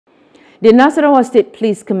The Nasarawa State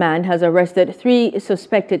Police Command has arrested 3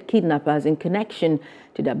 suspected kidnappers in connection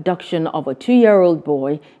to the abduction of a 2-year-old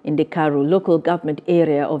boy in the Karu Local Government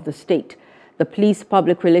Area of the state. The police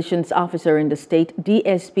public relations officer in the state,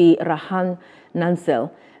 DSP Rahan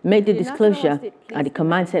Nansel, made the disclosure at the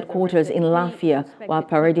command's headquarters in Lafia while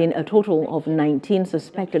parading a total of 19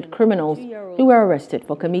 suspected criminals who were arrested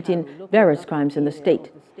for committing various crimes in the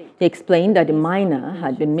state. He explained that the minor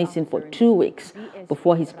had been missing for 2 weeks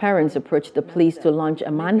before his parents approached the police to launch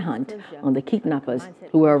a manhunt on the kidnappers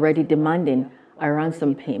who were already demanding a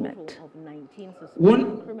ransom payment.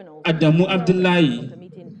 One Adamu Abdullahi,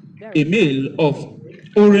 a male of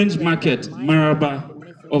Orange Market, Maraba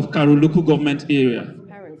of Karu Local Government Area,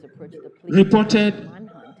 reported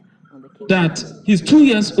that his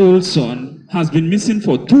 2-year-old son has been missing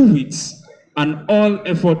for 2 weeks and all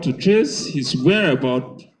effort to trace his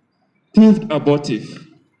whereabouts proved abortive.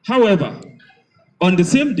 However, on the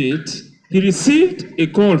same date, he received a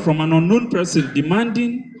call from an unknown person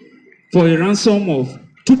demanding for a ransom of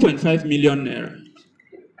 2.5 million naira.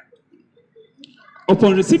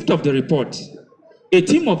 Upon receipt of the report, a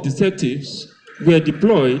team of detectives were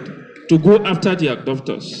deployed to go after the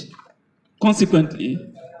abductors. Consequently,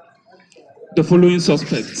 the following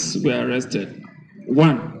suspects were arrested.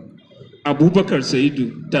 1. Abubakar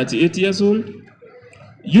Saidu, 38 years old.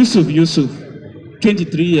 Yusuf,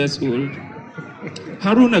 23 years old.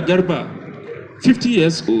 Haruna Garba, 50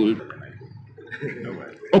 years old.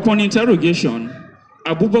 Upon interrogation,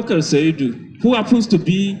 Abubakar Saidu, who happens to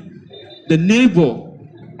be the neighbor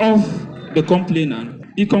of the complainant,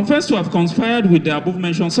 he confessed to have conspired with the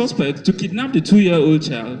above-mentioned suspect to kidnap the 2-year-old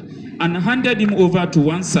child and handed him over to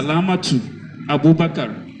one Salamatu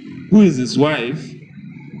Abubakar, who is his wife,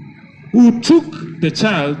 who took the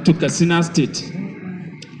child to Katsina State.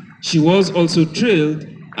 She was also trailed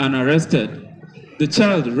and arrested. The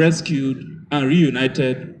child rescued and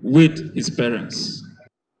reunited with his parents.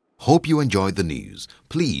 Hope you enjoyed the news.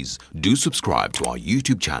 Please do subscribe to our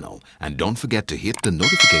YouTube channel and don't forget to hit the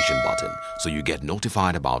notification button so you get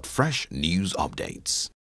notified about fresh news updates.